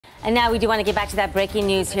And now we do want to get back to that breaking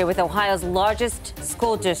news here with Ohio's largest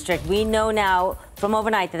school district. We know now from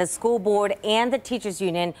overnight that the school board and the teachers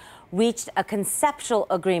union reached a conceptual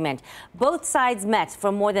agreement. Both sides met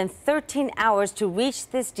for more than 13 hours to reach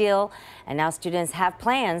this deal, and now students have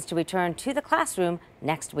plans to return to the classroom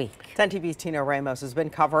next week. 10 TV's Tino Ramos has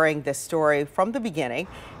been covering this story from the beginning.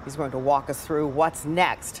 He's going to walk us through what's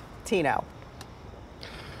next. Tino.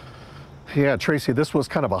 Yeah, Tracy, this was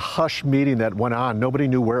kind of a hush meeting that went on. Nobody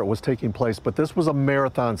knew where it was taking place, but this was a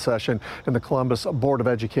marathon session in the Columbus Board of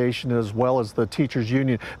Education as well as the teachers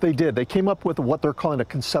union. They came up with what they're calling a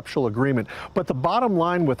conceptual agreement. But the bottom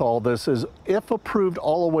line with all this is if approved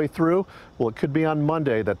all the way through, well, it could be on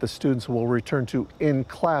Monday that the students will return to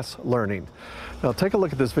in-class learning. Now, take a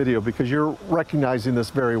look at this video because you're recognizing this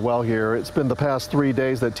very well here. It's been the past 3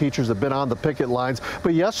 days that teachers have been on the picket lines,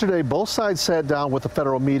 but yesterday both sides sat down with the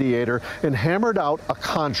federal mediator and hammered out a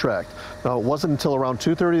contract. Now, it wasn't until around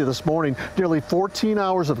 2:30 this morning, nearly 14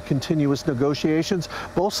 hours of continuous negotiations,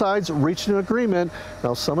 both sides reached an agreement.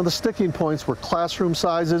 Now, some of the sticking points were classroom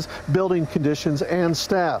sizes, building conditions, and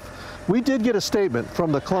staff. We did get a statement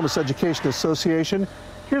from the Columbus Education Association.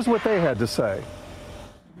 Here's what they had to say.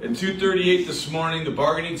 At 2:38 this morning, the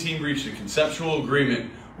bargaining team reached a conceptual agreement.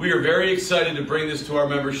 We are very excited to bring this to our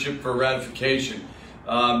membership for ratification.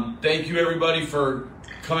 Thank you, everybody, for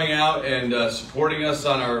coming out and supporting us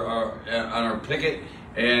on our picket.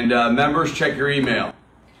 And members, check your email.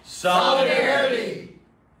 Solidarity!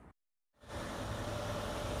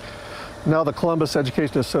 Now, the Columbus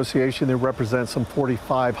Education Association, they represent some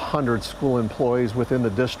 4,500 school employees within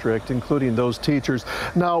the district, including those teachers.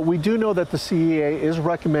 Now, we do know that the CEA is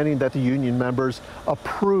recommending that the union members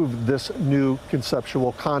approve this new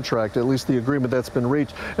conceptual contract, at least the agreement that's been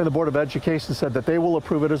reached. And the Board of Education said that they will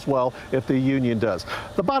approve it as well if the union does.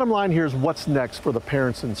 The bottom line here is what's next for the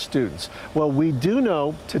parents and students. Well, we do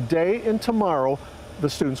know today and tomorrow the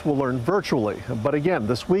students will learn virtually. But again,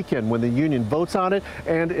 this weekend when the union votes on it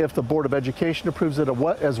and if the Board of Education approves it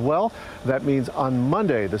as well, that means on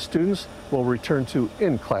Monday the students will return to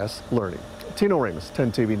in-class learning. Tino Ramos,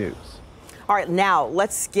 10 TV News. All right, now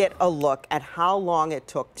let's get a look at how long it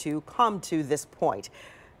took to come to this point.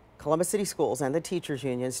 Columbus City Schools and the teachers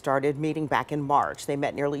union started meeting back in March. They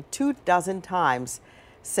met nearly 24 times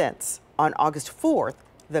since. On August 4th,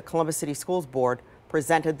 the Columbus City Schools Board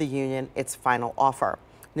presented the union its final offer.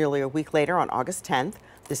 Nearly a week later, on August 10th,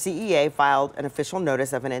 the CEA filed an official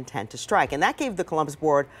notice of an intent to strike, and that gave the Columbus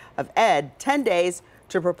Board of Ed 10 days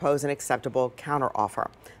to propose an acceptable counteroffer.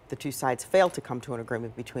 The two sides failed to come to an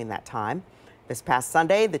agreement between that time. This past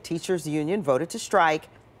Sunday, the teachers union voted to strike,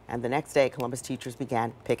 and the next day, Columbus teachers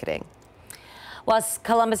began picketing. While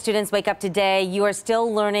Columbus students wake up today, you are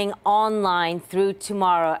still learning online through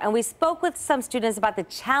tomorrow. And we spoke with some students about the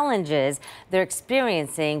challenges they're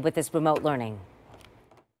experiencing with this remote learning.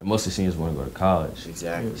 Most of the seniors want to go to college.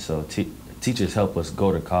 Exactly. So teachers help us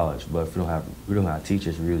go to college, but if we don't have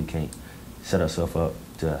teachers, we really can't set ourselves up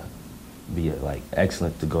to be like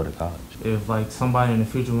excellent to go to college. If like somebody in the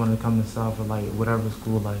future wanted to come to South or like whatever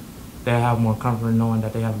school, like they have more comfort knowing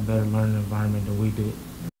that they have a better learning environment than we did.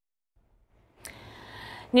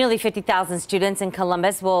 Nearly 50,000 students in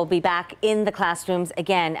Columbus will be back in the classrooms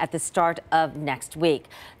again at the start of next week.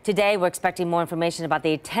 Today, we're expecting more information about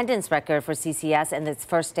the attendance record for CCS and its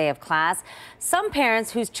first day of class. Some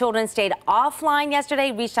parents whose children stayed offline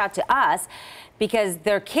yesterday reached out to us because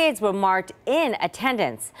their kids were marked in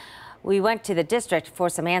attendance. We went to the district for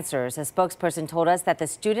some answers. A spokesperson told us that the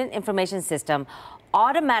student information system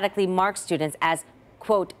automatically marks students as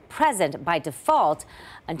quote, present by default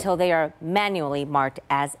until they are manually marked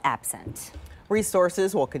as absent.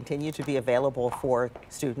 Resources will continue to be available for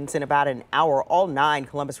students. In about an hour, all 9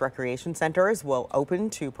 Columbus Recreation Centers will open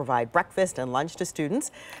to provide breakfast and lunch to students.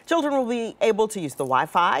 Children will be able to use the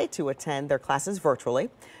Wi-Fi to attend their classes virtually.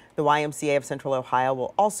 The YMCA of Central Ohio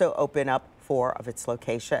will also open up 4 of its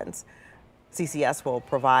locations. CCS will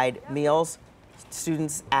provide meals to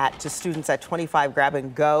students at 25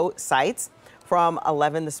 grab-and-go sites from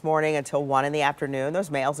 11 this morning until 1 in the afternoon. Those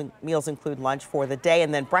meals include lunch for the day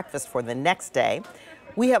and then breakfast for the next day.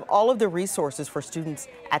 We have all of the resources for students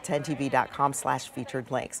at 10tv.com/featured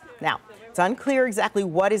links. Now, it's unclear exactly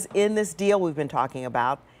what is in this deal we've been talking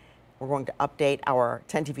about. We're going to update our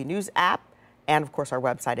 10TV News app and, of course, our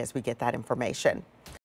website as we get that information.